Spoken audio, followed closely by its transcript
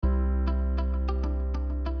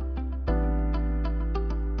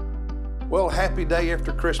Well, happy day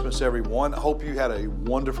after Christmas, everyone. I hope you had a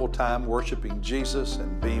wonderful time worshiping Jesus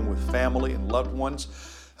and being with family and loved ones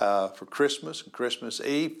for Christmas and Christmas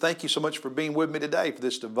Eve. Thank you so much for being with me today for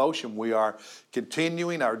this devotion. We are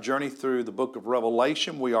continuing our journey through the book of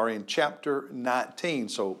Revelation. We are in chapter 19,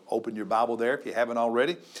 so open your Bible there if you haven't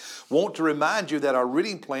already. Want to remind you that our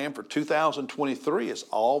reading plan for 2023 is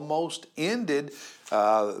almost ended.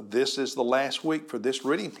 This is the last week for this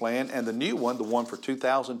reading plan, and the new one, the one for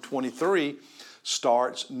 2023,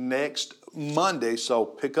 starts next Monday. So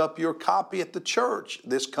pick up your copy at the church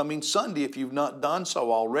this coming Sunday if you've not done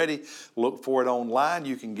so already. Look for it online.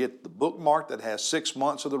 You can get the bookmark that has 6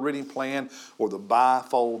 months of the reading plan or the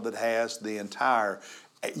bifold that has the entire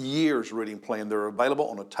year's reading plan. They're available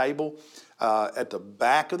on a table at the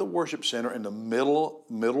back of the worship center in the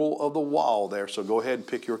middle of the wall there. So go ahead and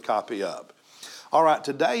pick your copy up. All right,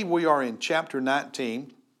 today we are in chapter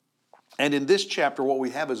 19, and in this chapter what we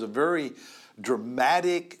have is a very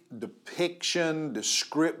dramatic depiction,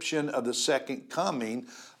 description of the second coming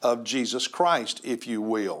of Jesus Christ, if you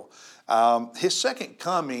will. His second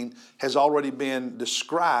coming has already been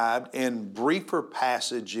described in briefer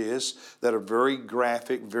passages that are very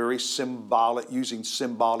graphic, very symbolic, using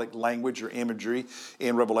symbolic language or imagery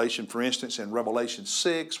in Revelation. For instance, in Revelation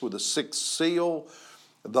 6 with the sixth seal,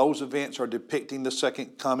 those events are depicting the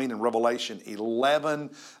second coming. In Revelation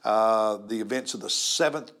 11, the events of the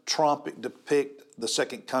seventh trumpet depict the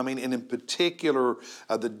second coming, and in particular,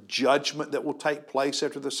 the judgment that will take place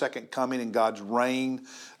after the second coming and God's reign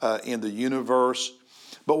in the universe.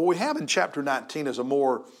 But what we have in chapter 19 is a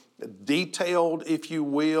more detailed, if you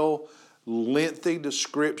will, lengthy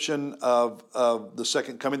description of the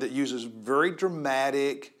second coming that uses very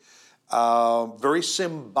dramatic, very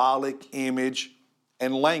symbolic image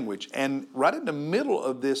and language. And right in the middle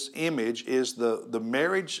of this image is the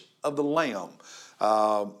marriage of the Lamb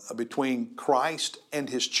between Christ and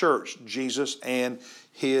His church, Jesus and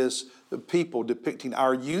His people, depicting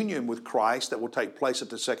our union with Christ that will take place at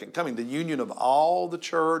the second coming, the union of all the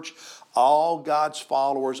church, all God's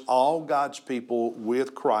followers, all God's people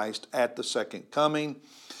with Christ at the second coming.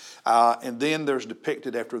 And then there's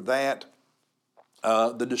depicted after that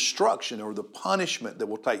the destruction or the punishment that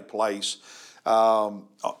will take place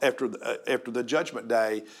after the judgment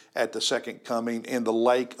day at the second coming in the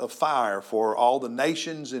lake of fire for all the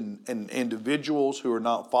nations and individuals who are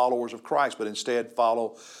not followers of Christ, but instead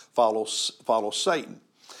follow Satan.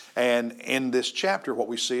 And in this chapter, what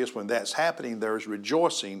we see is when that's happening, there is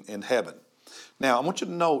rejoicing in heaven. Now, I want you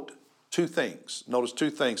to note two things. Notice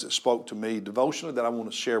two things that spoke to me devotionally that I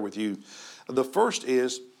want to share with you. The first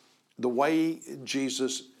is the way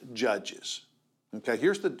Jesus judges. Okay,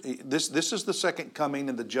 this is the second coming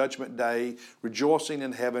and the judgment day, rejoicing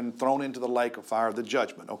in heaven, thrown into the lake of fire, the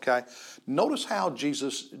judgment, okay? Notice how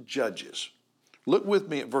Jesus judges. Look with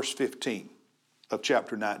me at verse 15 of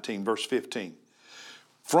chapter 19, verse 15.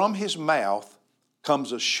 From his mouth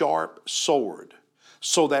comes a sharp sword,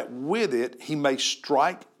 so that with it he may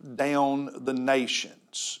strike down the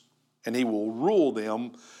nations, and he will rule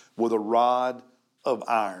them with a rod of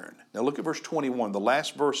iron. Now look at verse 21, the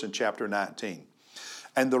last verse in chapter 19.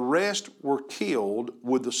 And the rest were killed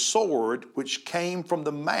with the sword which came from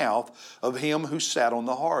the mouth of him who sat on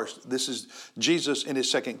the horse. This is Jesus in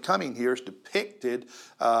his second coming here is depicted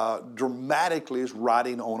dramatically as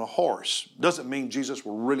riding on a horse. Doesn't mean Jesus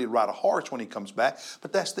will really ride a horse when he comes back,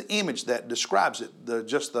 but that's the image that describes it,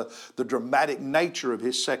 the dramatic nature of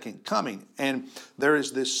his second coming. And there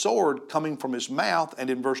is this sword coming from his mouth, and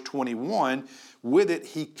in verse 21, with it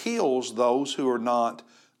he kills those who are not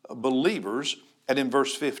believers. And in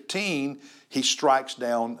verse 15, he strikes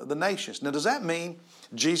down the nations. Now, does that mean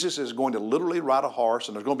Jesus is going to literally ride a horse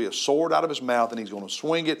and there's going to be a sword out of his mouth and he's going to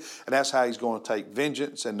swing it and that's how he's going to take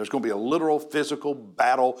vengeance and there's going to be a literal physical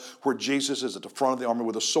battle where Jesus is at the front of the army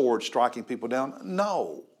with a sword striking people down?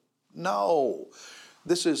 No.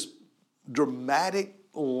 This is dramatic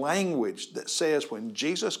language that says when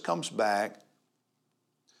Jesus comes back,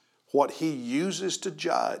 what he uses to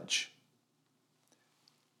judge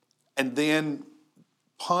and then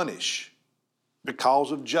punish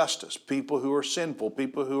because of justice, people who are sinful,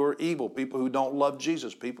 people who are evil, people who don't love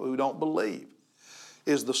Jesus, people who don't believe,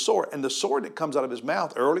 is the sword. And the sword that comes out of his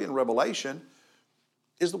mouth early in Revelation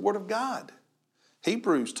is the Word of God.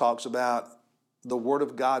 Hebrews talks about the Word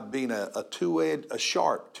of God being a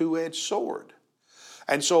sharp, two-edged sword.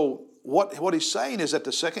 And so what he's saying is at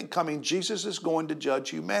the second coming, Jesus is going to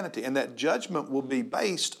judge humanity, and that judgment will be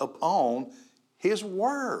based upon His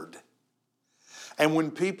Word. And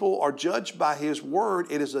when people are judged by His Word,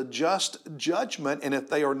 it is a just judgment. And if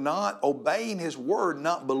they are not obeying His Word,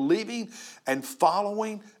 not believing and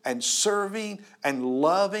following and serving and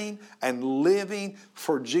loving and living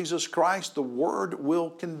for Jesus Christ, the Word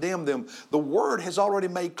will condemn them. The Word has already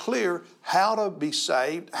made clear how to be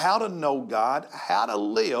saved, how to know God, how to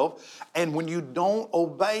live. And when you don't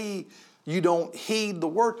obey, you don't heed the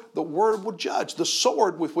Word will judge. The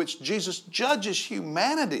sword with which Jesus judges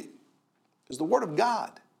humanity is the Word of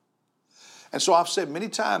God. And so I've said many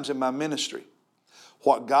times in my ministry,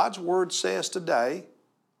 what God's Word says today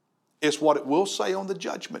is what it will say on the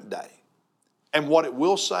judgment day, and what it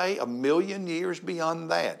will say a million years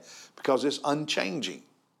beyond that, because it's unchanging.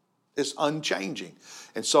 It's unchanging.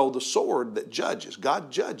 And so the sword that judges,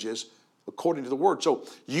 God judges according to the Word. So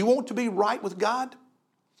you want to be right with God?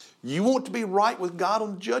 You want to be right with God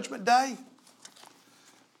on the judgment day?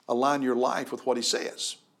 Align your life with what He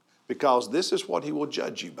says, because this is what He will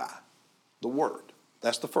judge you by, the Word.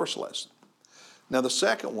 That's the first lesson. Now the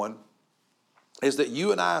second one is that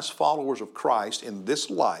you and I, as followers of Christ in this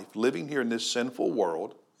life, living here in this sinful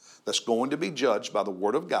world that's going to be judged by the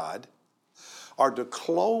Word of God, are to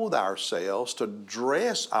clothe ourselves, to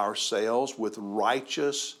dress ourselves with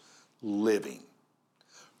righteous living,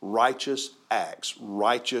 righteous acts,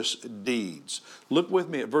 righteous deeds. Look with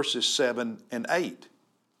me at verses 7 and 8.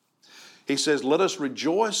 He says, let us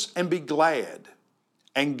rejoice and be glad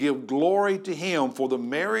and give glory to Him, for the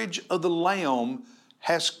marriage of the Lamb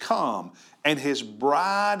has come, and His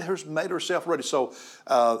bride has made herself ready. So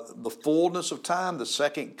the fullness of time, the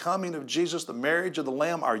second coming of Jesus, the marriage of the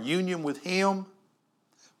Lamb, our union with Him.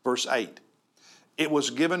 Verse 8, it was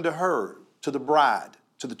given to her, to the bride,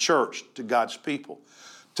 to the church, to God's people,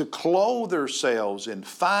 to clothe themselves in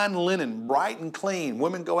fine linen, bright and clean.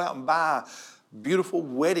 Women go out and buy beautiful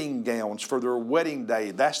wedding gowns for their wedding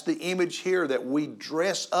day. That's the image here, that we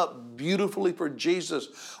dress up beautifully for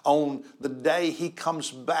Jesus on the day He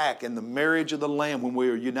comes back, in the marriage of the Lamb, when we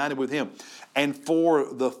are united with Him. And for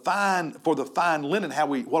the fine linen,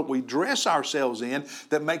 what we dress ourselves in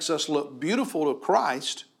that makes us look beautiful to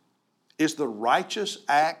Christ, is the righteous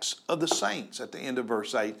acts of the saints. At the end of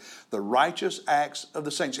verse 8, the righteous acts of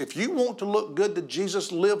the saints. If you want to look good to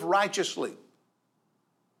Jesus, live righteously.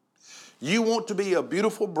 You want to be a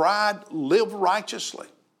beautiful bride, live righteously.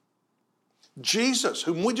 Jesus,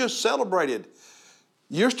 whom we just celebrated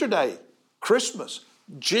yesterday, Christmas,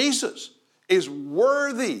 Jesus is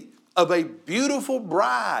worthy of a beautiful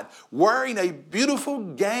bride, wearing a beautiful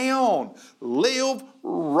gown. Live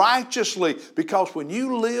righteously, because when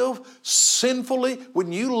you live sinfully,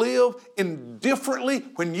 when you live indifferently,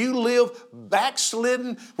 when you live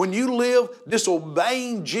backslidden, when you live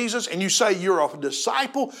disobeying Jesus, and you say you're a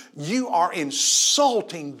disciple, you are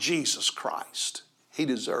insulting Jesus Christ. He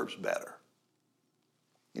deserves better.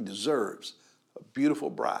 He deserves a beautiful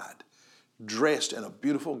bride, dressed in a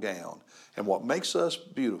beautiful gown. And what makes us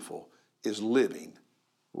beautiful is living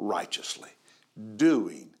righteously,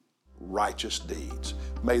 doing righteous deeds.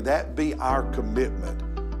 May that be our commitment,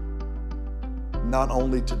 not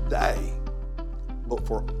only today, but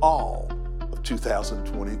for all of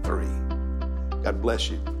 2023. God bless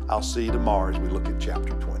you. I'll see you tomorrow as we look at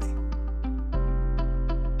chapter 20.